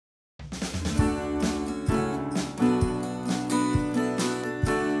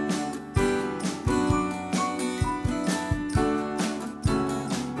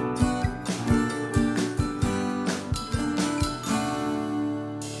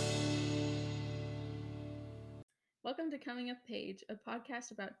Welcome to Coming of Page, a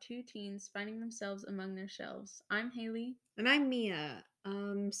podcast about two teens finding themselves among their shelves. I'm Haley. And I'm Mia.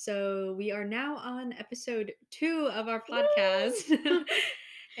 So we are now on episode 2 of our podcast.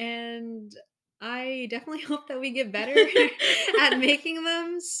 And I definitely hope that we get better at making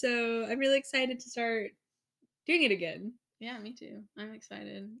them. So I'm really excited to start doing it again. Yeah, me too. I'm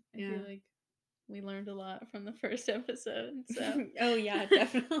excited. I Yeah. feel like we learned a lot from the first episode. So Oh yeah,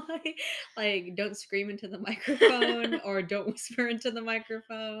 definitely. Like don't scream into the microphone or don't whisper into the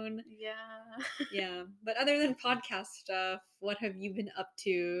microphone. yeah. Yeah. But other than podcast stuff, what have you been up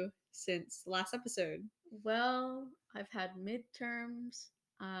to since the last episode? Well, I've had midterms.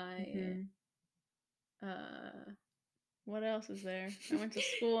 I Mm-hmm. what else is there? I went to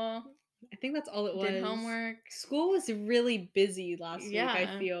school, I think that's all it did was. homework. School was really busy last week, I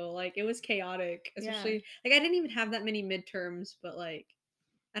Yeah. feel. Like it was chaotic, Yeah. especially like I didn't even have that many midterms, but like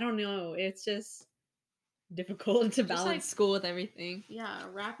I don't know, it's just difficult to balance like- school with everything. Yeah,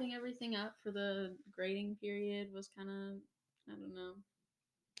 wrapping everything up for the grading period was kind of, I don't know,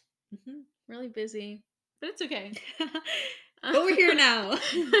 really busy, but it's okay. But we're here now.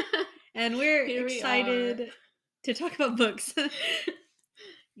 And we're Here we excited to talk about books.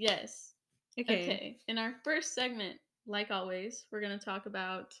 Yes. Okay. Okay. In our first segment, like always, we're going to talk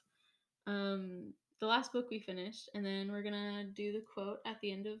about the last book we finished, and then we're going to do the quote at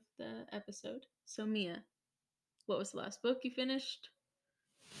the end of the episode. So, Mia, what was the last book you finished?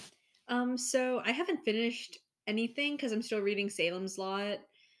 So I haven't finished anything because I'm still reading Salem's Lot.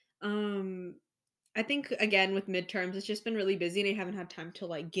 I think again with midterms, it's just been really busy and I haven't had time to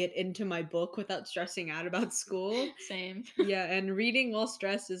like get into my book without stressing out about school. Same. Yeah, and reading while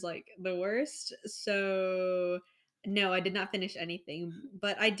stressed is like the worst. So no, I did not finish anything,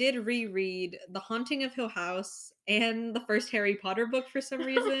 but I did reread The Haunting of Hill House and the first Harry Potter book for some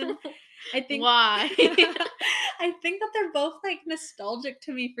reason. I think Why? I think that they're both like nostalgic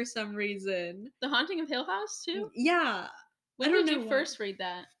to me for some reason. The Haunting of Hill House too? Yeah, When I don't did know you why. first read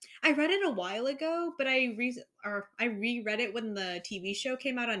that? I read it a while ago, but I reread it when the TV show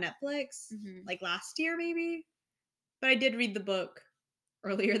came out on Netflix, Mhm. like last year maybe. But I did read the book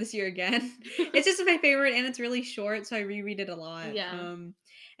earlier this year again. It's just my favorite and it's really short, so I reread it a lot. Yeah.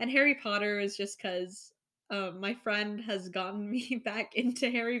 And Harry Potter is just because my friend has gotten me back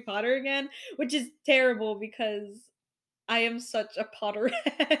into Harry Potter again, which is terrible because I am such a Potterhead.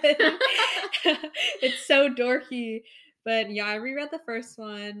 It's so dorky. But yeah, I reread the first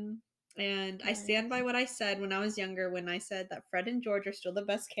one and I stand by what I said when I was younger when I said that Fred and George are still the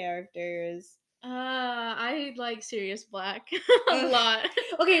best characters. I like Sirius Black a Ugh. lot.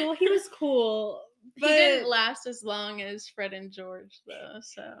 Okay, well he was cool, He but didn't last as long as Fred and George though,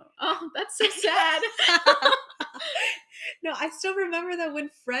 so that's so sad. No, I still remember that when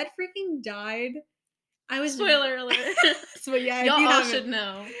Fred freaking died, I was Spoiler alert. So yeah, if Y'all you all haven't, should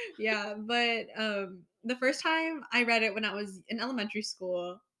know. yeah, but the first time I read it when I was in elementary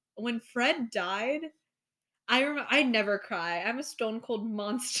school, when Fred died, I remember I never cry. I'm a stone cold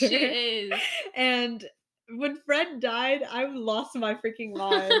monster. She is. And when Fred died, I lost my freaking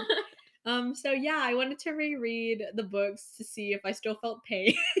mind. So yeah, I wanted to reread the books to see if I still felt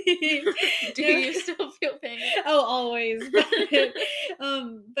pain. Do you still feel pain? Oh, always.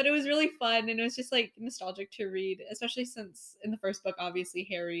 But it was really fun and it was just like nostalgic to read, especially since in the first book, obviously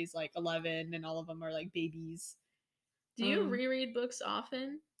Harry's like 11 and all of them are like babies. Do you reread books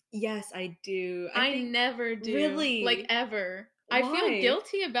often? Yes, I do. I think never do. Really? Like ever. I feel Why?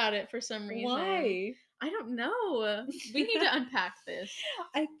 guilty about it for some reason. Why? I don't know. We need to unpack this.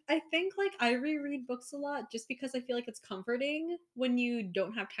 I think like I reread books a lot just because I feel like it's comforting when you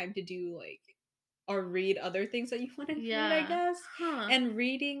don't have time to do like or read other things that you want to read, I Yeah. guess. Huh. And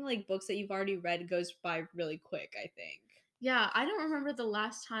reading like books that you've already read goes by really quick, I think. Yeah, I don't remember the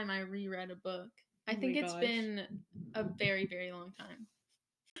last time I reread a book. I Oh think my it's gosh. been a very, very long time.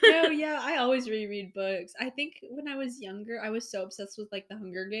 No, yeah, I always reread books. I think when I was younger, I was so obsessed with like the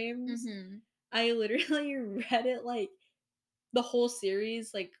Hunger Games. Mm-hmm. I literally read it like the whole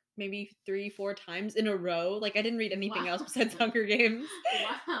series like maybe 3-4 times in a row. Like I didn't read anything else besides Hunger Games.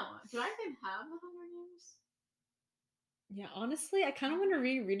 Wow. Do I even have the Hunger Games? Yeah, honestly, I kind of want to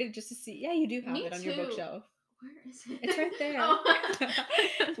reread it just to see. Yeah, you do have Me it on your too. bookshelf. Where is it? It's right there.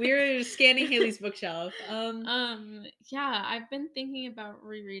 Oh. We're scanning Haley's bookshelf. Yeah, I've been thinking about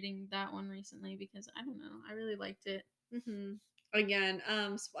rereading that one recently because I don't know, I really liked it. Again,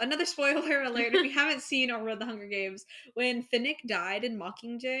 another spoiler alert if you haven't seen or read The Hunger Games, when Finnick died in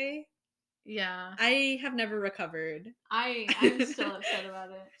Mockingjay, Yeah. I have never recovered. I'm still upset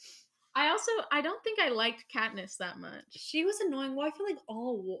about it. I don't think I liked Katniss that much. She was annoying. Well, I feel like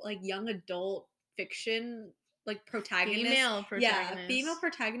all like young adult fiction like protagonists. Female Yeah, female protagonists.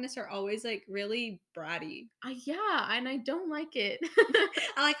 protagonists are always like really bratty. Yeah, and I don't like it.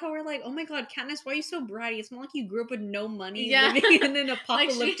 I like how we're like, oh my god, Katniss, why are you so bratty? It's not like you grew up with no money, Yeah. living in an Like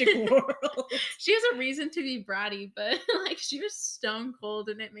apocalyptic world. she has a reason to be bratty, but like she was stone cold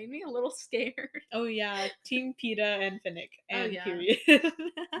and it made me a little scared. Oh yeah, Team Peta and Finnick, Oh and yeah. period. I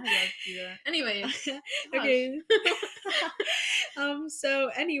love Peter. Anyways, gosh. Okay. So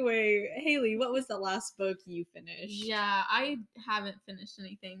anyway, Haley, what was the last book you finished? Yeah, I haven't finished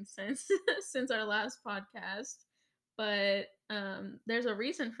anything since since our last podcast, but there's a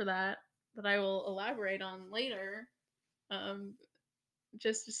reason for that that I will elaborate on later. Um,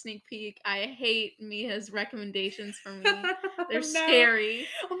 just a sneak peek. I hate Mia's recommendations for me. They're No. scary.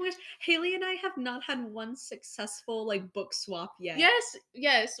 Oh my gosh, Haley and I have not had one successful like book swap yet.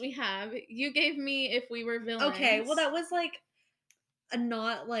 Yes, we have. You gave me If We Were Villains. Okay, well that was like a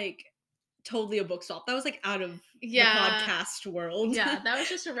not like totally a book swap. That was like out of Yeah. the podcast world. Yeah, that was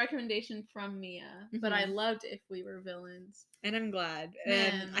just a recommendation from Mia, but I Mhm. loved If We Were Villains. And I'm glad.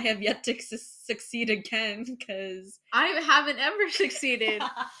 Man. And I have yet to succeed again because I haven't ever succeeded.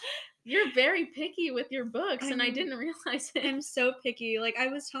 You're very picky with your books, and I I'm- didn't realize it. I'm so picky. Like I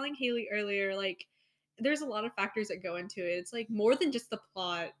was telling Haley earlier, like there's a lot of factors that go into it. It's like more than just the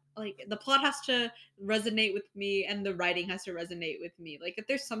plot. Like the plot has to resonate with me and the writing has to resonate with me. Like if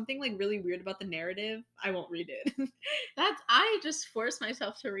there's something like really weird about the narrative, I won't read it. I just force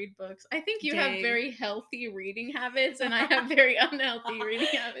myself to read books. I think you have Dang. very healthy reading habits, and I have very unhealthy reading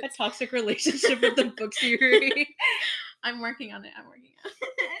A habits. toxic relationship with the books you read. I'm working on it.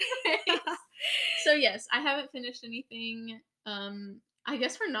 Anyways. So yes, I haven't finished anything. I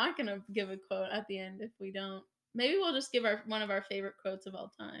guess we're not gonna give a quote at the end if we don't. Maybe we'll just give one of our favorite quotes of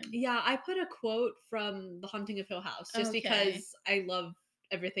all time. Yeah, I put a quote from The Haunting of Hill House just Okay. because I love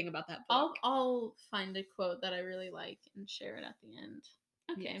everything about that book. I'll find a quote that I really like and share it at the end.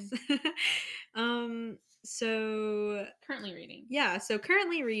 Okay. Yes. So Currently reading. yeah, so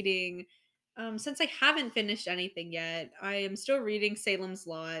currently reading. Since I haven't finished anything yet, I am still reading Salem's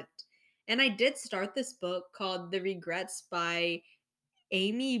Lot. And I did start this book called The Regrets by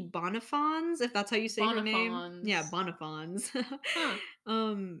Amy Bonifons, if that's how you say her name. Yeah, Bonifons.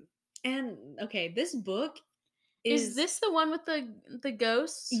 Huh. And okay, this book Is this the one with the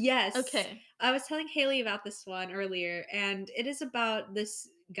ghosts? Yes. Okay. I was telling Haley about this one earlier, and it is about this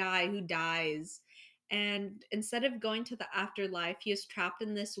guy who dies. And instead of going to the afterlife, he is trapped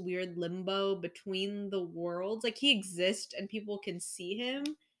in this weird limbo between the worlds. Like he exists and people can see him,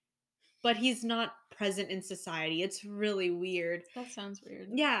 but he's not present in society. It's really weird. That sounds weird.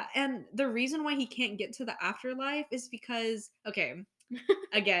 Yeah, and the reason why he can't get to the afterlife is because, okay,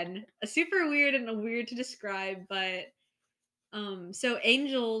 again, a super weird and a weird to describe, but so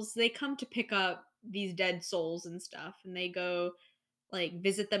angels, they come to pick up these dead souls and stuff, and they go like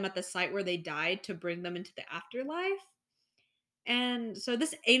visit them at the site where they died to bring them into the afterlife. And so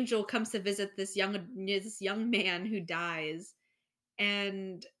this angel comes to visit this young man who dies,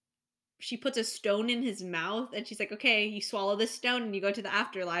 and she puts a stone in his mouth, and she's like, "Okay, you swallow this stone and you go to the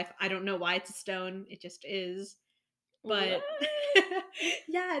afterlife." I don't know why it's a stone; it just is. But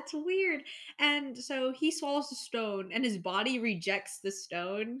yeah, it's weird. And so he swallows the stone and his body rejects the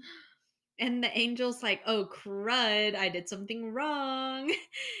stone. And the angel's like, "Oh crud, I did something wrong."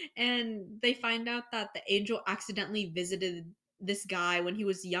 And they find out that the angel accidentally visited this guy when he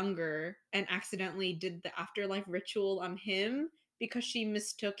was younger and accidentally did the afterlife ritual on him because she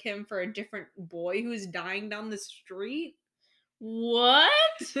mistook him for a different boy who's dying down the street. What?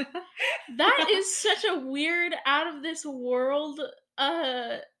 That is such a weird, out of this world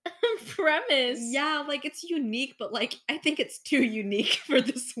premise. Yeah, like it's unique, but like I think it's too unique for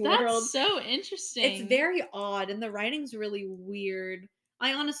this world. That's so interesting. It's very odd, and the writing's really weird.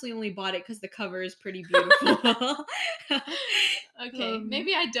 I honestly only bought it because the cover is pretty beautiful. Okay,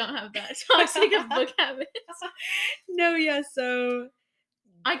 maybe I don't have that toxic of book habits. No, yeah, so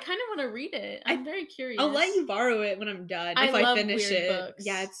I kind of want to read it. I'm very curious. I'll let you borrow it when I'm done I if I love finish weird it. books,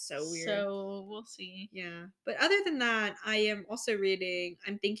 Yeah, it's so weird. So we'll see. Yeah. But other than that, I am also reading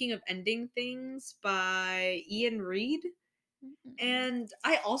I'm Thinking of Ending Things by Ian Reid. And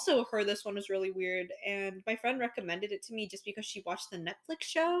I also heard this one was really weird, and my friend recommended it to me just because she watched the Netflix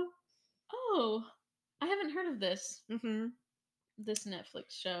show. Oh, I haven't heard of this. Mm-hmm. This Netflix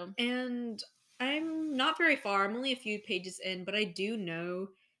show. And I'm not very far. I'm only a few pages in, but I do know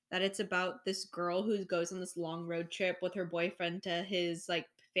that it's about this girl who goes on this long road trip with her boyfriend to his like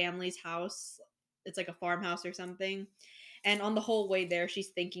family's house. It's like a farmhouse or something. And on the whole way there, she's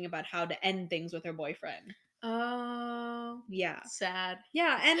thinking about how to end things with her boyfriend. Oh, Yeah. sad.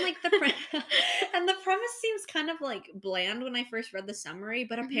 Yeah, and like and the premise seems kind of like bland when I first read the summary,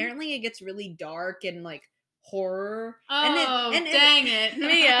 but Mhm. apparently it gets really dark and like horror. And it Oh, and it dang it,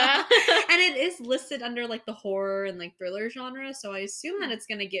 Mia. and it is listed under like the horror and like thriller genre, so I assume that Hmm. it's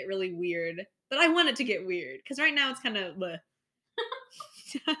gonna get really weird. But I want it to get weird because right now it's kind of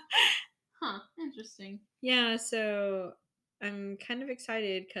Huh, interesting. yeah. So I'm kind of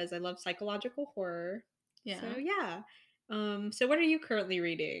excited because I love psychological horror. So Yeah. yeah. So what are you currently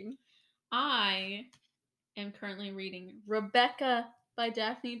reading? I am currently reading Rebecca by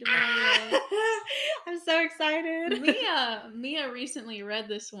Daphne du Maurier. I'm so excited. Mia recently read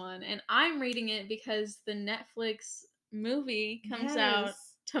this one, and I'm reading it because the Netflix movie comes out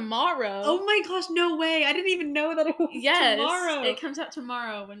Yes. tomorrow. Oh my gosh, no way. I didn't even know that it was Yes, tomorrow. it comes out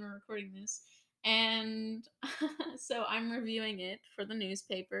tomorrow when we're recording this. And so I'm reviewing it for the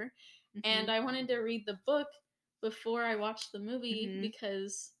newspaper. And Mhm. I wanted to read the book before I watched the movie Mhm.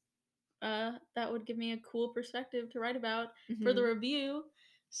 because that would give me a cool perspective to write about for the Mhm. review.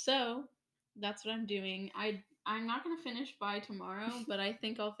 So that's what I'm doing. I'm not gonna finish by tomorrow, but I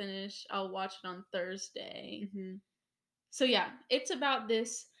think I'll watch it on Thursday. Mhm. So yeah, it's about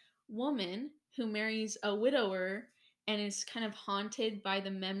this woman who marries a widower and is kind of haunted by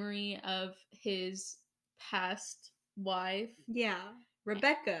the memory of his past wife, Yeah.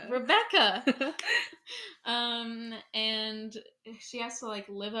 Rebecca. Rebecca. And she has to like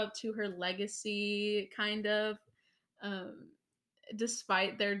live up to her legacy kind of um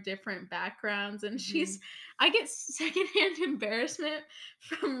despite their different backgrounds, and she's Mhm. I get secondhand embarrassment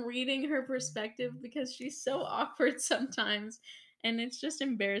from reading her perspective because she's so awkward sometimes, and it's just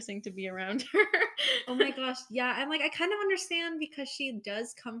embarrassing to be around her. Oh my gosh, yeah, and like I kind of understand because she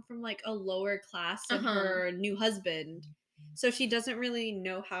does come from like a lower class than Uh-huh. her new husband. So she doesn't really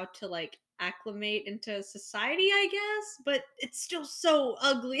know how to like acclimate into society, I guess, but it's still so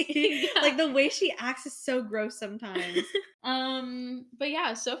ugly. Yeah. Like the way she acts is so gross sometimes. But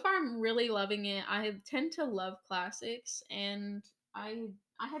yeah, so far I'm really loving it. I tend to love classics, and I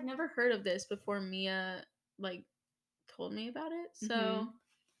had never heard of this before Mia like told me about it. So Mhm.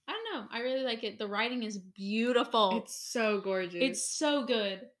 I don't know. I really like it. The writing is beautiful. It's so It's gorgeous. so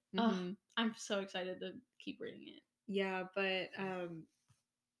good. Ugh, Mhm. I'm so excited to keep reading it. Yeah, but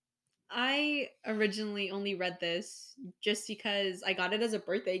I originally only read this just because I got it as a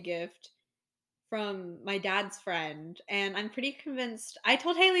birthday gift from my dad's friend, and I'm pretty convinced. I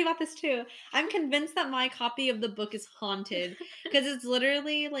told Haley about this too. I'm convinced that my copy of the book is haunted because it's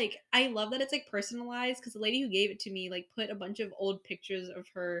literally like I love that it's like personalized because the lady who gave it to me like put a bunch of old pictures of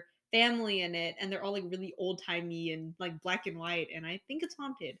her family in it, and they're all like really old timey and like black and white, and I think it's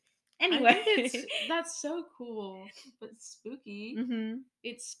haunted. I think Anyway. that's so cool, but spooky. Mhm.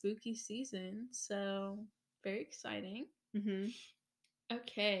 It's spooky season, so very exciting. Mhm.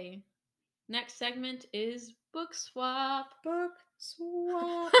 Okay, next segment is book swap. Book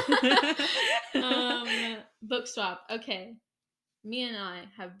swap. Book swap. Okay, me and I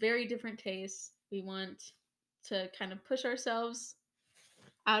have very different tastes. We want to kind of push ourselves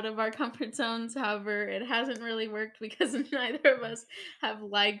out of our comfort zones. However, it hasn't really worked because neither of us have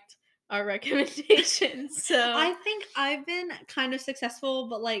liked our recommendations. So, I think I've been kind of successful,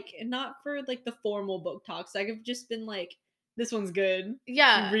 but like not for like the formal book talks. Like I've just been like, this one's good.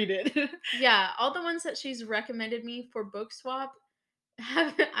 yeah, Read it. yeah, all the ones that she's recommended me for book swap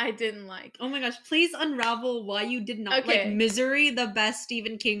I didn't like. Oh my gosh, please unravel why you did not like Okay, Misery, the best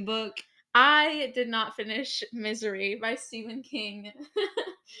Stephen King book. I did not finish Misery by Stephen King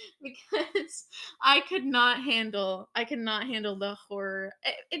because I could not handle the horror.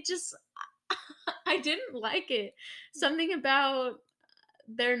 It just I didn't like it. Something about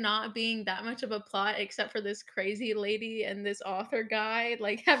there not being that much of a plot except for this crazy lady and this author guy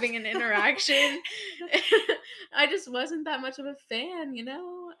like having an interaction. I just wasn't that much of a fan, you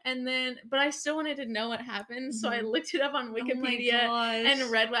know? And then but I still wanted to know what happened, so I Mhm. looked it up on Oh my Wikipedia gosh.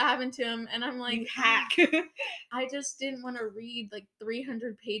 and read what happened to him, and I'm like, You "Ah, hack. I just didn't want to read like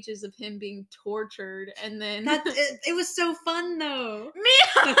 300 pages of him being tortured and then That it was so fun though.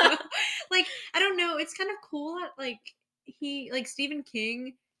 Mia. Like I don't know, it's kind of cool that like Stephen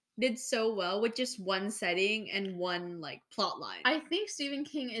King did so well with just one setting and one like plot line. I think Stephen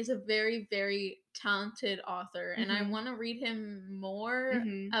King is a very, very talented author, and I Mhm. want to read him more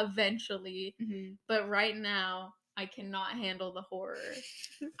Mhm. eventually. Mhm. But right now, I cannot handle the horror.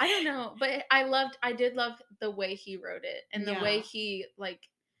 I don't know, but I did love the way he wrote it and the way Yeah. he like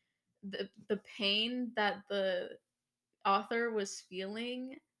the pain that the author was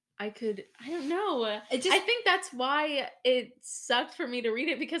feeling. I don't know. It I just think that's why it sucked for me to read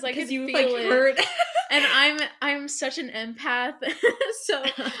it because I could because you like feel it. hurt. And I'm such an empath. So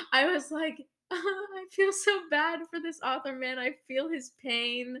I was like, I feel so bad for this author, man. I feel his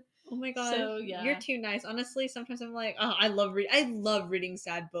pain. Oh my gosh, So you're yeah, too nice. Honestly, sometimes I'm like, oh, I love reading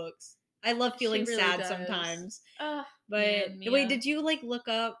sad books. I love she feeling really sad does. sometimes. Oh But man, wait, Mia. did you like look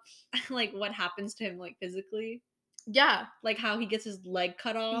up like what happens to him like physically? Yeah. Like how he gets his leg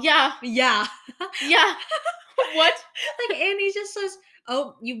cut off? Yeah. Yeah. Yeah. What? Like Annie just says,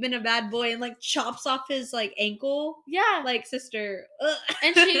 "Oh, you've been a bad boy," and like chops off his like ankle. Yeah. Like sister.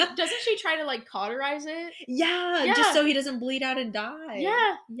 And she doesn't she try to like cauterize it? Yeah, just Yeah. so he doesn't bleed out and die.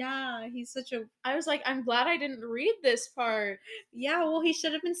 Yeah. Yeah, he's such a I was like, I'm glad I didn't read this part. yeah. Well, he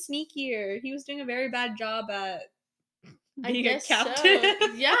should have been sneakier. He was doing a very bad job at I being a guess captain.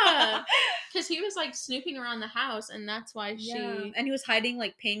 so. Yeah. Because he was like snooping around the house, and that's why Yeah, she. and he was hiding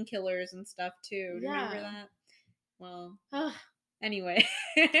like painkillers and stuff too. Do you remember Yeah. that? Well, Ugh. anyway.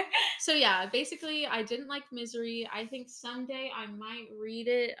 So yeah, basically, I didn't like Misery. I think someday I might read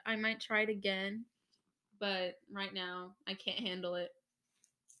it. I might try it again, but right now I can't handle it.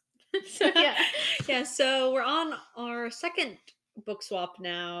 So yeah. Yeah, so we're on our second book swap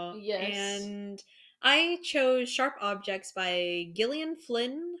now. Yes. And I chose Sharp Objects by Gillian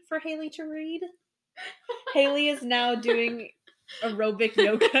Flynn for Haley to read. Haley is now doing aerobic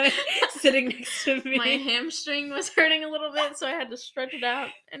yoga sitting next to me. My hamstring was hurting a little bit, so I had to stretch it out.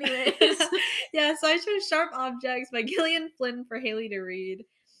 Anyways. Yeah, so I chose Sharp Objects by Gillian Flynn for Haley to read.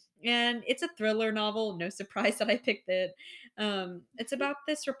 And it's a thriller novel. No surprise that I picked it. It's about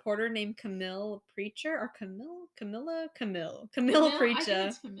this reporter named Camille Preacher or Camille Camille? I Preacher. think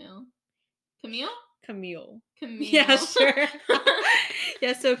it's Camille. Camille? Camille. Camille. Yeah, sure.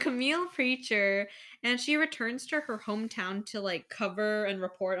 Yeah, so Camille Preacher, and she returns to her hometown to like cover and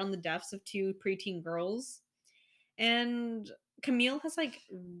report on the deaths of two preteen girls. And Camille has like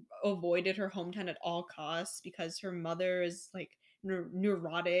avoided her hometown at all costs because her mother is like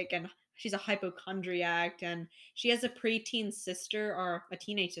neurotic and she's a hypochondriac, and she has a preteen sister or a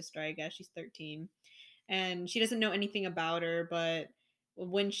teenage sister, I guess. She's 13. And she doesn't know anything about her, but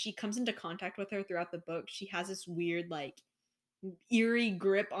when she comes into contact with her throughout the book, she has this weird like eerie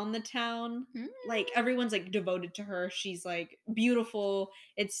grip on the town. Like everyone's like devoted to her. She's like beautiful.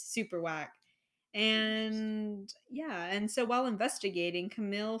 It's super whack. And yeah, and so while investigating,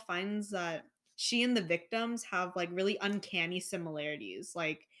 Camille finds that she and the victims have like really uncanny similarities.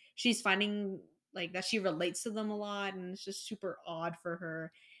 Like she's finding like that she relates to them a lot, and it's just super odd for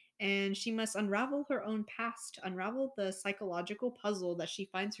her. And she must unravel her own past, unravel the psychological puzzle that she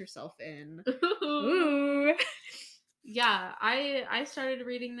finds herself in. Ooh. Yeah, I started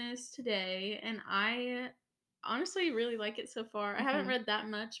reading this today, and I honestly really like it so far. I haven't Mhm. read that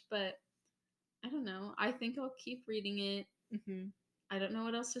much, but I don't know. I think I'll keep reading it. Mm-hmm. I don't know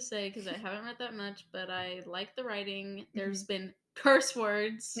what else to say because I haven't read that much, but I like the writing. There's Mhm. been curse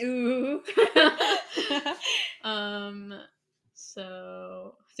words. Ooh. um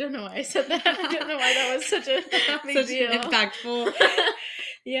so I don't know why I said that. I don't know why that was such a big Such deal. impactful.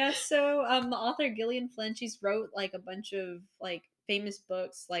 Yeah, so the author Gillian Flynn, she's wrote like a bunch of like famous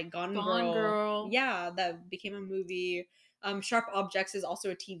books like Gone Gone Girl. Yeah, that became a movie. Sharp Objects is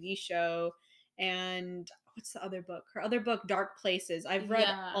also a TV show. And what's the other book? Her other book, Dark Places. I've read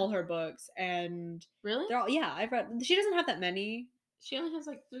Yeah. all her books, and Really? they're all yeah, I've read. She doesn't have that many. She only has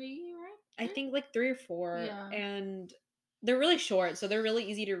like 3, right? I think like 3 or 4. Yeah. And they're really short, so they're really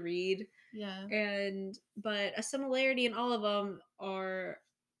easy to read. Yeah. And but a similarity in all of them are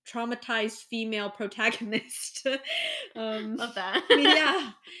traumatized female protagonist. Love that.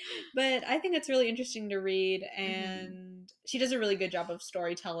 Yeah, but I think it's really interesting to read, Mhm. and she does a really good job of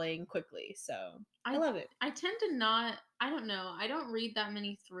storytelling quickly, so I love it. I tend to not, I don't know, I don't read that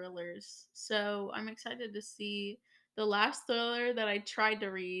many thrillers. So I'm excited to see the last thriller that I tried to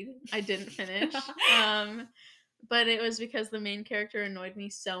read. I didn't finish. But it was because the main character annoyed me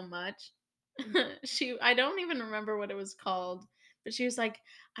so much. I don't even remember what it was called, but she was like,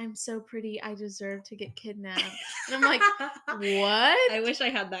 "I'm so pretty, I deserve to get kidnapped." And I'm like, "What?" I wish I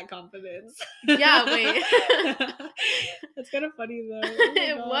had that confidence. Yeah, wait. That's kind of funny though. Oh my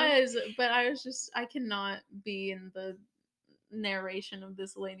It gosh. was, but I cannot be in the narration of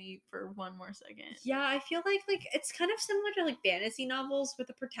this lady for one more second. Yeah, I feel like it's kind of similar to like fantasy novels where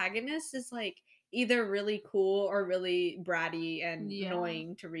the protagonist is like either really cool or really bratty and Yeah.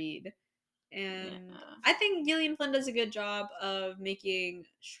 annoying to read. And Yeah. I think Gillian Flynn does a good job of making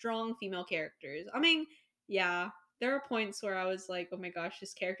strong female characters. I mean, yeah, there are points where I was like, oh my gosh,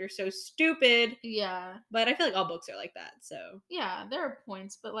 this character's so stupid. Yeah. But I feel like all books are like that, so. Yeah, there are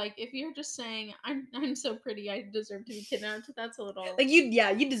points, but like if you're just saying I'm so pretty, I deserve to be kidnapped, that's a little Like,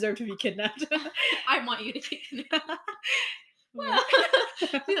 you deserve to be kidnapped. I want you to get kidnapped. Oh Well, my-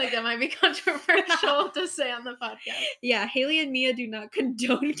 I feel like that might be controversial to say on the podcast. Yeah, Haley and Mia do not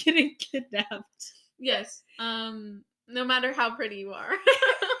condone getting kidnapped. Yes. No matter how pretty you are.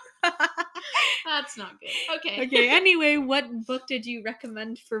 That's not good. Okay. Okay, anyway, what book did you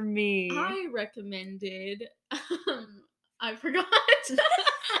recommend for me? I recommended I forgot.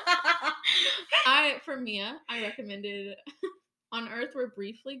 For Mia, I recommended On Earth We're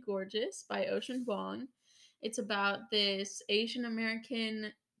Briefly Gorgeous by Ocean Vuong. It's about this Asian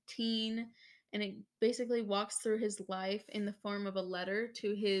American teen, and it basically walks through his life in the form of a letter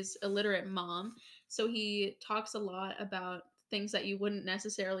to his illiterate mom. So he talks a lot about things that you wouldn't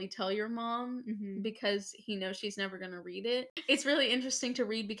necessarily tell your mom Mhm. because he knows she's never going to read it. It's really interesting to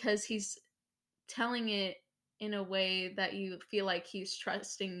read because he's telling it in a way that you feel like he's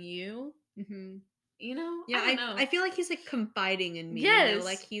trusting you. Mhm. You know? Yeah, I don't know. I feel like he's like confiding in me. Yes.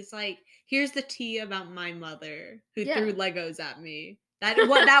 Like he's like, here's the tea about my mother who Yeah. threw Legos at me. That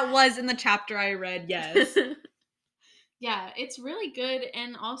was in the chapter I read. Yes. Yeah, it's really good,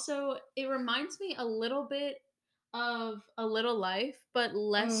 and also it reminds me a little bit of A Little Life, but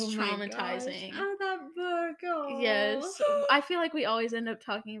less Oh my gosh. traumatizing. Oh, that book. Oh. Yes, I feel like we always end up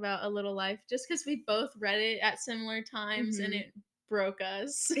talking about A Little Life just because we both read it at similar times and Mhm. it broke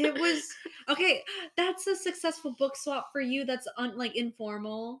us. It was okay. That's a successful book swap for you. That's like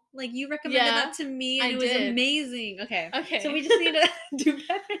informal. Like you recommended Yeah, that to me, and I it was did. amazing. Okay, Okay. so we just need to do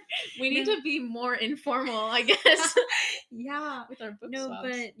better. We need No. to be more informal, I guess, Yeah. with our book No, swaps.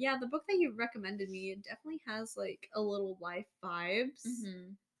 but yeah, the book that you recommended me, it definitely has like a little life vibes,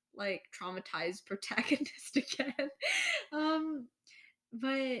 Mhm. like traumatized protagonist again. Um,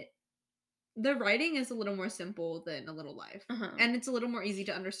 but the writing is a little more simple than A Little Life, Uh-huh. and it's a little more easy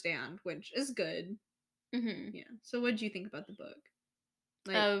to understand, which is good. Mhm. Yeah. So, what did you think about the book?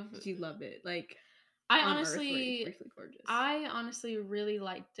 Like, Of did you love it? Like, I On Earth, honestly Briefly Gorgeous. I honestly really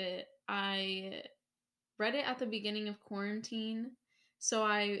liked it. I read it at the beginning of quarantine, so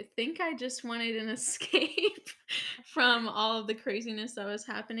I think I just wanted an escape from all of the craziness that was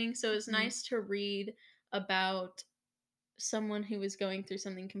happening. So it was Mhm. nice to read about someone who was going through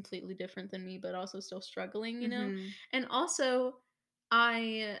something completely different than me, but also still struggling, you know? Mhm. And also,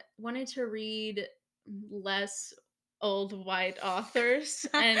 I wanted to read less old white authors,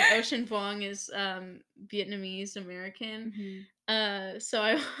 and Ocean Vuong is Vietnamese American. Mhm. So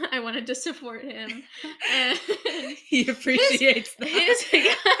I I wanted to support him, and He appreciates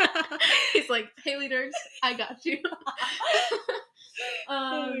that. he's like Haley Dirks, I got you.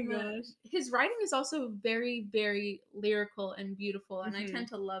 Oh my gosh. His writing is also very very lyrical and beautiful, and I Mhm. tend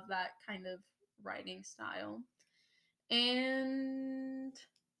to love that kind of writing style. And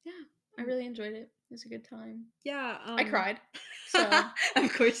yeah, I really enjoyed it. It was a good time. Yeah. I cried, so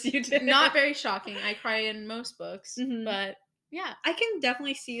Of course you did. not very shocking. I cry in most books, Mhm. but yeah. I can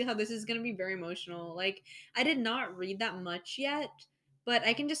definitely see how this is gonna be very emotional. Like, I did not read that much yet, but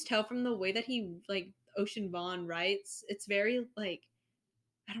I can just tell from the way that he like Ocean Vaughn writes. It's very like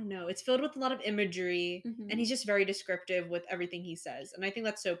I don't know. It's filled with a lot of imagery, and Mhm. he's just very descriptive with everything he says, and I think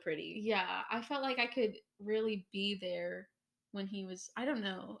that's so pretty. Yeah, I felt like I could really be there when he was I don't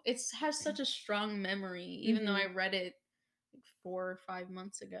know. It has such a strong memory even though I Mhm. read it like 4 or 5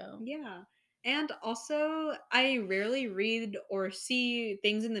 months ago. Yeah. And also, I rarely read or see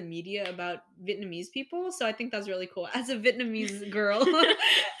things in the media about Vietnamese people, so I think that's really cool as a Vietnamese girl.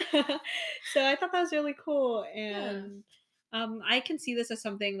 So I thought that was really cool, Yeah. and I can see this as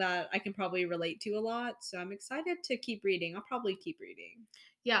something that I can probably relate to a lot. So I'm excited to keep reading. I'll probably keep reading.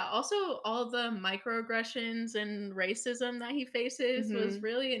 Yeah, also all the microaggressions and racism that he faces was Hmm.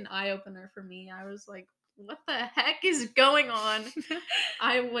 really an eye opener for me. I was like, what the heck is going on?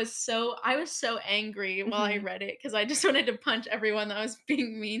 I was so angry while I Hmm. read it because I just wanted to punch everyone that was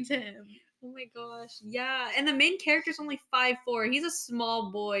being mean to him. Oh my gosh, yeah. And the main character's only 5'4". He's a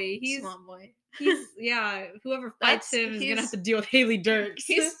small boy. Small boy. He's yeah. Whoever fights him is gonna have to deal with Haley Dirks.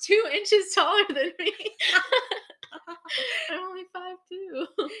 He's 2 inches taller than me. I'm only 5'2".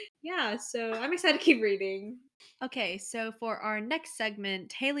 Yeah, so I'm excited to keep reading. Okay, so for our next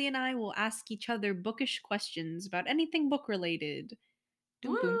segment, Haley and I will ask each other bookish questions about anything book related.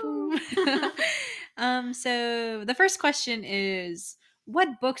 Boom, boom, Woo! boom. So the first question is,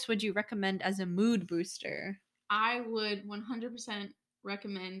 what books would you recommend as a mood booster? I would 100%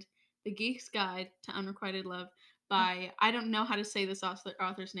 recommend The Geek's Guide to Unrequited Love by I don't know how to say this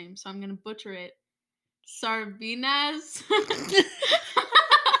author's name, so I'm going to butcher it. Sarbinas.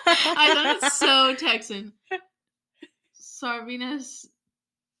 I thought it's so Texan. Sarbinas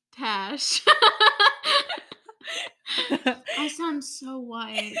Tash. I sound so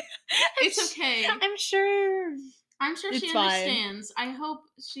white. It's okay. I'm sure I'm sure she it's fine. understands. I hope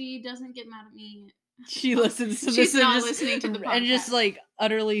she doesn't get mad at me. She listens to She's this and not just, listening to the and just podcast. like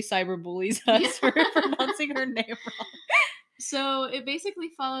utterly cyberbullies us for Yeah. pronouncing her name wrong. So it basically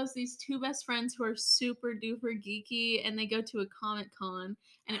follows these two best friends who are super duper geeky, and they go to a Comic Con,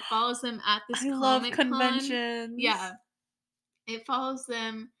 and it follows them at this I love Comic Con. conventions. Yeah, it follows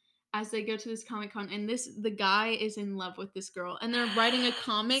them as they go to this Comic Con, and the guy is in love with this girl, and they're writing a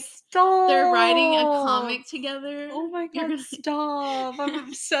comic. Stop. They're writing a comic together. Oh my You're god, gonna- stop.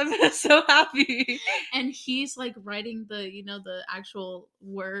 I'm so happy. And he's like writing the the actual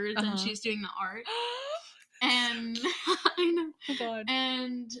words, and Uh-huh. she's doing the art. And I know. Oh my god.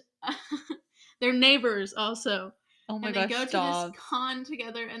 And they're neighbors also. Oh my And they gosh, go stop. to this con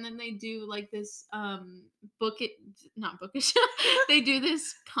together, and then they do like this not bookish. They do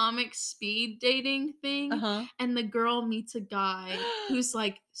this comic speed dating thing. Uh-huh. And the girl meets a guy who's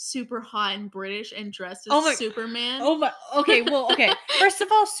like super hot and British and dressed as Oh my- Superman. Oh my, okay, well, okay. First of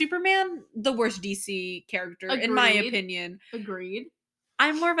all, Superman, the worst DC character, in my Agreed. opinion. Agreed.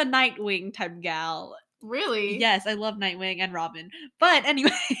 I'm more of a Nightwing type gal. Really? Yes, I love Nightwing and Robin. But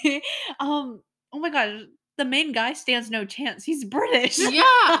anyway, oh my god, the main guy stands no chance. He's British.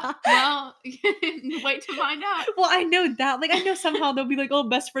 Yeah. Well, wait to find out. Well, I know that. Like, I know somehow they'll be like, oh,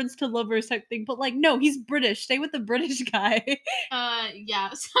 best friends to lovers type thing. But like, no, he's British. Stay with the British guy.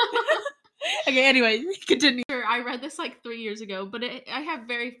 Yeah. So Okay, anyway, continue. I read this like 3 years ago, but I have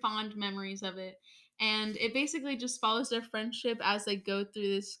very fond memories of it. And it basically just follows their friendship as they go through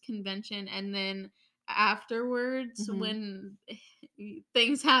this convention, and then afterwards Mhm. when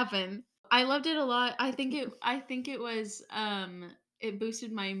things happen. I loved it a lot. I think it was it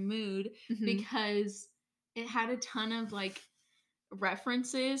boosted my mood Mhm. because it had a ton of like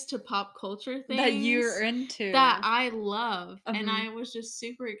references to pop culture things That you're into. that I love, and Mhm. I was just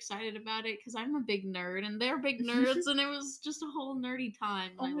super excited about it because I'm a big nerd and they're big nerds, and it was just a whole nerdy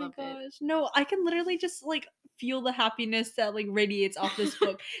time. Oh And I my loved it. gosh. No, I can literally just like feel the happiness that like radiates off this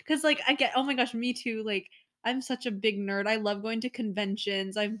book. Cause like I get, oh my gosh, me too. Like I'm such a big nerd. I love going to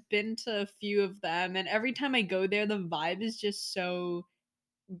conventions. I've been to a few of them, and every time I go there, the vibe is just so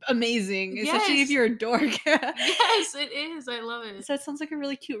amazing, especially if Yes. you're a dork. Yes, it is. I love it. So it sounds like a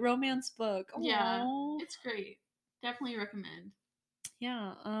really cute romance book. Yeah, Aw. it's great. Definitely recommend.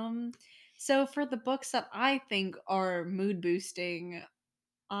 Yeah. So for the books that I think are mood boosting,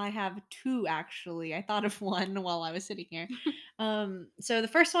 I have two actually. I thought of one while I was sitting here. So the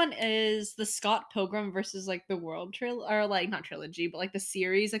first one is the Scott Pilgrim versus like the World or like not trilogy, but like the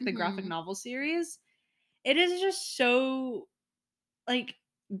series, like the graphic Mhm. novel series. It is just so like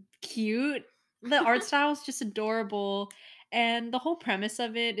cute. The art style is just adorable, and the whole premise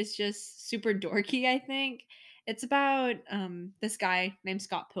of it is just super dorky, I think. It's about this guy named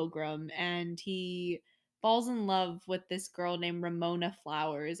Scott Pilgrim, and he falls in love with this girl named Ramona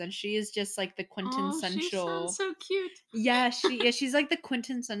Flowers, and she is just like the Oh, she sounds quintessential. so cute. Yeah, she is. She's like the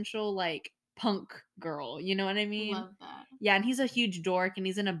quintessential like punk girl, you know what I mean? Love that. Yeah, and he's a huge dork and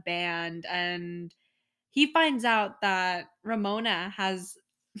he's in a band, and he finds out that Ramona has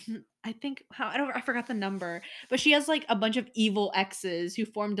I think how I forgot the number, but she has like a bunch of evil exes who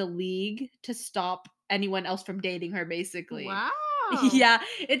formed a league to stop anyone else from dating her basically. Wow. Yeah,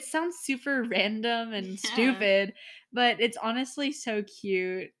 it sounds super random and Yeah. stupid, but it's honestly so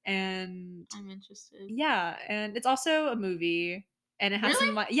cute, and I'm interested. yeah, and it's also a movie, and it has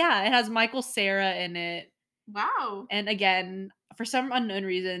Really? it has Michael Cera in it. Wow. And again, for some unknown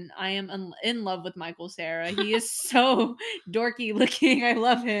reason, I am in love with Michael Cera. He is so dorky looking. I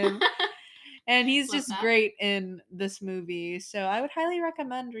love him. And he's Love just that. great in this movie. So I would highly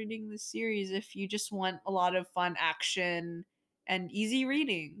recommend reading this series if you just want a lot of fun action and easy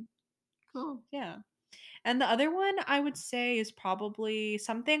reading. Cool. Yeah. And the other one I would say is probably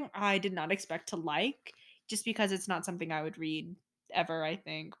something I did not expect to like, just because it's not something I would read ever, I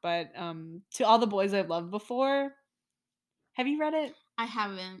think. But To All the Boys I've Loved Before. Have you read it? I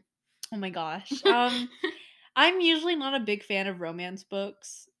haven't. Oh my gosh. I'm usually not a big fan of romance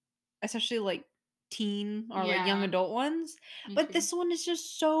books, especially like teen or like young Yeah. adult ones. Me But too. this one is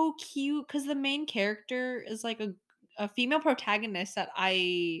just so cute because the main character is like a female protagonist that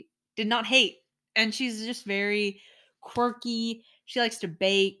I did not hate. And she's just very quirky. She likes to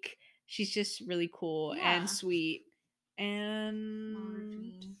bake. She's just really cool Yeah. and sweet. Laura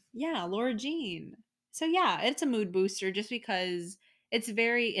And Jean. yeah, Laura Jean. So yeah, it's a mood booster just because it's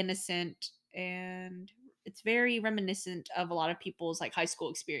very innocent and it's very reminiscent of a lot of people's like high school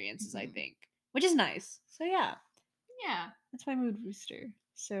experiences, I Mhm. think, which is nice. So yeah, Yeah. that's my mood booster.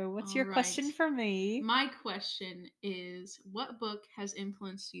 So what's All your right. question for me? My question is, what book has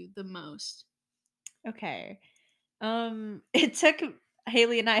influenced you the most? Okay. It took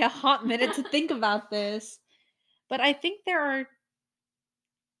Haley and I a hot minute to think about this, but I think there are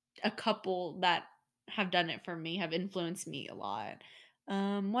a couple that have done it for me, have influenced me a lot.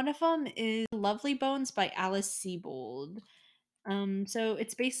 One of them is Lovely Bones by Alice Sebold. So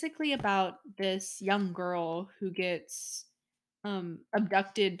it's basically about this young girl who gets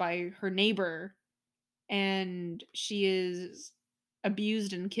abducted by her neighbor, and she is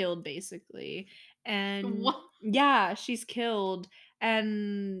abused and killed basically. And What? yeah, she's killed,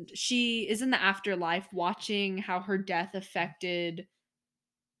 and she is in the afterlife watching how her death affected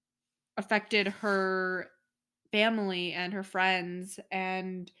her family and her friends,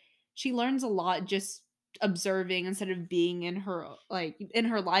 and she learns a lot just observing instead of being in her like in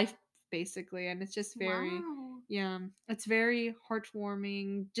her life basically. And it's just very, Wow. yeah, it's very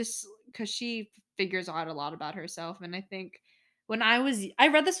heartwarming just because she figures out a lot about herself. And I think I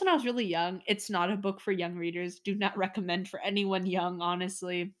read this when I was really young. It's not a book for young readers. Do not recommend for anyone young,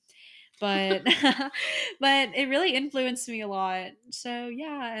 honestly. But but it really influenced me a lot. So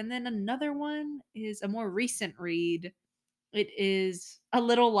yeah, and then another one is a more recent read. It is A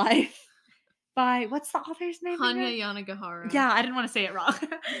Little Life by, what's the author's name Hanya again? Yanagihara. Yeah, I didn't want to say it wrong.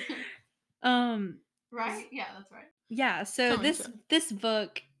 um Right? Yeah, that's right. yeah, so So and this so. this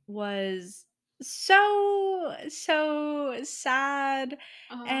book was so sad,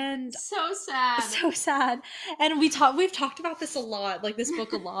 and So sad. so sad. And we've talked about this a lot, like this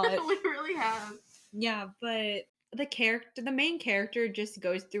book a lot. We really have. Yeah, but the main character just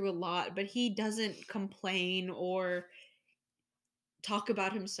goes through a lot, but he doesn't complain or talk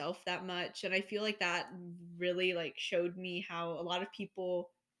about himself that much. And I feel like that really like showed me how a lot of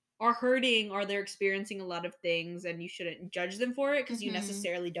people are hurting or they're experiencing a lot of things, and you shouldn't judge them for it because you Hmm.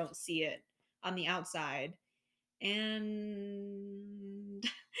 necessarily don't see it on the outside. And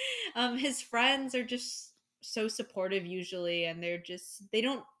his friends are just so supportive usually, and they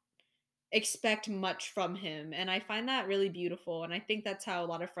don't expect much from him, and I find that really beautiful. And I think that's how a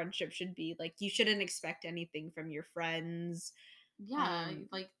lot of friendship should be. Like, you shouldn't expect anything from your friends. Yeah, um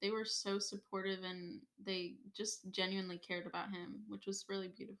like they were so supportive and they just genuinely cared about him, which was really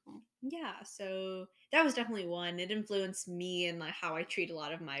beautiful. yeah, so that was definitely one. It influenced me and like how I treat a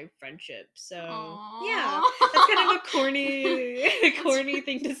lot of my friendships. So yeah, Aww. that's kind of a corny That's corny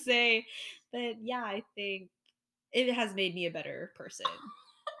thing to say, but yeah, I think it has made me a better person.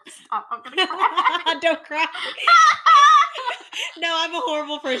 Stop, I'm gonna cry. Don't cry. No, I'm a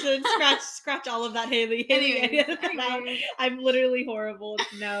horrible person. Scratch all of that, Haley. Haley, anyways, edit that out. anyways. I'm literally horrible.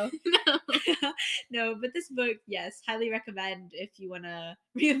 No. No. No, but this book, yes, highly recommend if you want to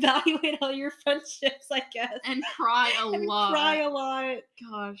reevaluate all your friendships, I guess. And cry a And lot. cry a lot.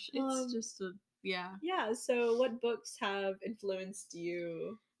 Gosh, it's Um, just a yeah. yeah, so what books have influenced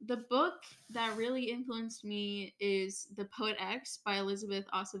you? The book that really influenced me is The Poet X by Elizabeth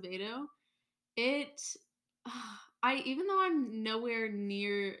Acevedo. It I even though I'm nowhere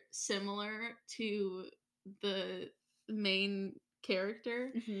near similar to the main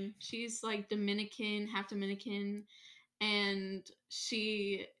character, Hmm. she's like Dominican, half Dominican, and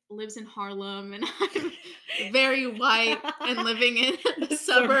she lives in Harlem, and I'm very white and living in the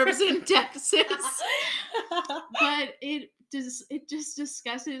suburbs in Texas. But it just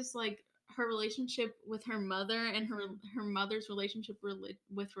discusses like her relationship with her mother and her mother's relationship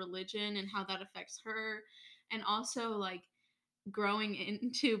with religion and how that affects her, and also like growing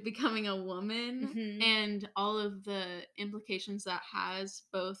into becoming a woman Hmm. and all of the implications that has,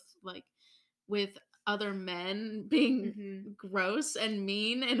 both like with other men being Hmm. gross and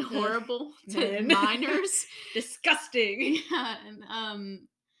mean and Ugh, horrible to men. minors. Disgusting. Yeah, and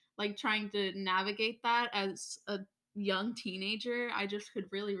like trying to navigate that as a young teenager, I just could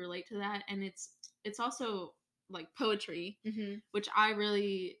really relate to that. And it's also like poetry, Hmm. which I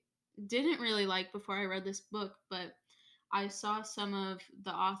really didn't really like before I read this book, but I saw some of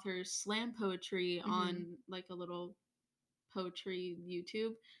the author's slam poetry Hmm. on like a little poetry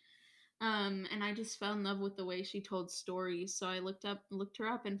YouTube. And I just fell in love with the way she told stories. So I looked her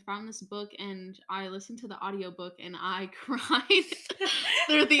up and found this book, and I listened to the audiobook and I cried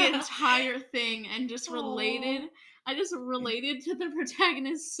through the entire thing and just Aw. related. I just related to the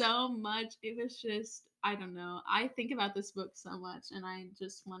protagonist so much. It was just, I don't know. I think about this book so much and I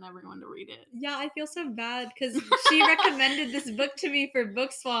just want everyone to read Yeah, I feel so bad because she recommended this book to me for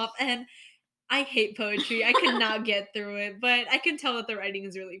book swap, and I hate poetry. I could not get through it, but I can tell that the writing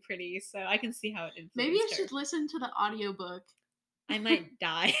is really pretty, so I can see how it influenced Maybe I her. should listen to the audiobook. I might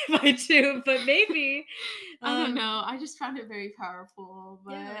die if I do, but maybe. I don't know. I just found it very powerful,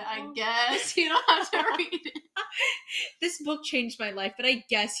 but yeah, I well- guess you don't have to read it. This book changed my life, but I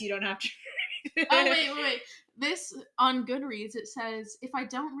guess you don't have to read it. Oh wait. This on Goodreads it says if I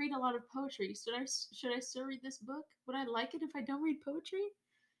don't read a lot of poetry, should I still read this book? Would I like it if I don't read poetry?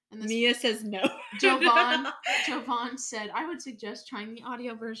 And this Mia says no. Jovan said I would suggest trying the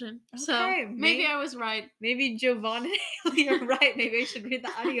audio version. So Okay, maybe I was right. Maybe Jovan and Haley are right. Maybe I should read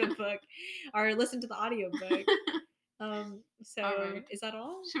the audiobook or listen to the audiobook. So Alright. is that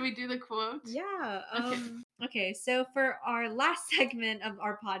all? Should we do the quote? Yeah. Okay. Okay, so for our last segment of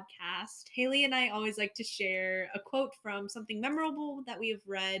our podcast, Haley and I always like to share a quote from something memorable that we have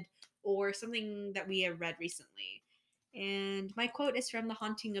read or something that we have read recently. And my quote is from The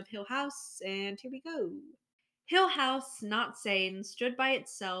Haunting of Hill House, and here we go. Hill House, not sane, stood by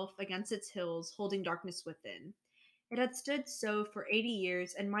itself against its hills, holding darkness within. It had stood so for 80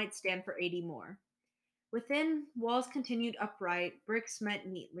 years and might stand for 80 more. Within, walls continued upright, bricks met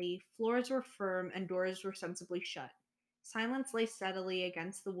neatly, floors were firm, and doors were sensibly shut. Silence lay steadily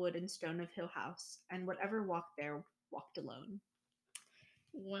against the wood and stone of Hill House, and whatever walked there walked alone.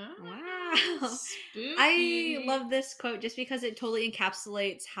 Wow. Spooky. I Spooky. love this quote just because it totally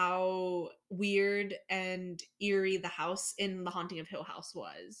encapsulates how weird and eerie the house in The Haunting of Hill House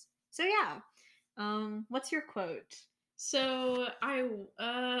was. So yeah. What's your quote? So I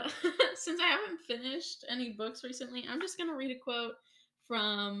since I haven't finished any books recently, I'm just gonna read a quote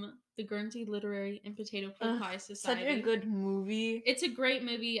from the Guernsey Literary and Potato Pie Society. Such a good movie. It's a great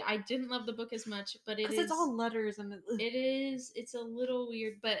movie. I didn't love the book as much, but Because it's all letters and it's a little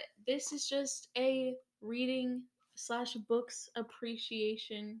weird, but this is just a reading / books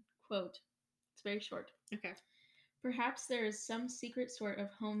appreciation quote. It's very short. Okay. Perhaps there is some secret sort of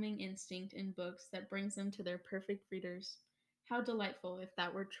homing instinct in books that brings them to their perfect readers. How delightful if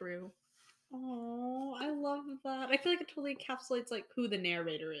that were true. Oh, I love that. I feel like it totally encapsulates like who the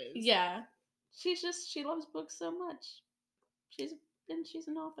narrator is. Yeah. She loves books so much. She's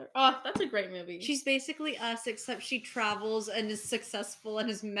an author. Oh, that's a great movie. She's basically us, except she travels and is successful and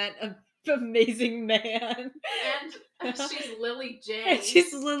has met an amazing man. And she's Lily James. And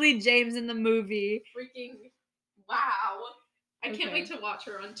she's Lily James in the movie. Freaking wow. I can't wait to watch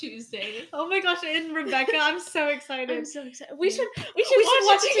her on Tuesday. Oh my gosh, and Rebecca, I'm so excited. I'm so excited. We should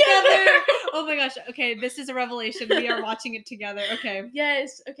watch it together. Oh my gosh. Okay, this is a revelation. We are watching it together. Okay.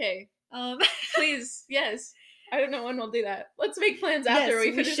 Yes. Okay. Please. Yes. I don't know when we'll do that. Let's make plans after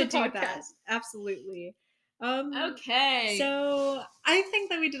we finish the podcast. Absolutely. Okay. So I think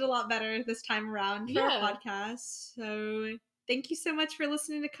that we did a lot better this time around for our podcast. So thank you so much for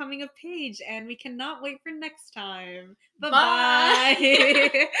listening to Coming of Page, and we cannot wait for next time.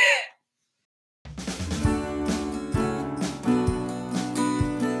 Bye-bye.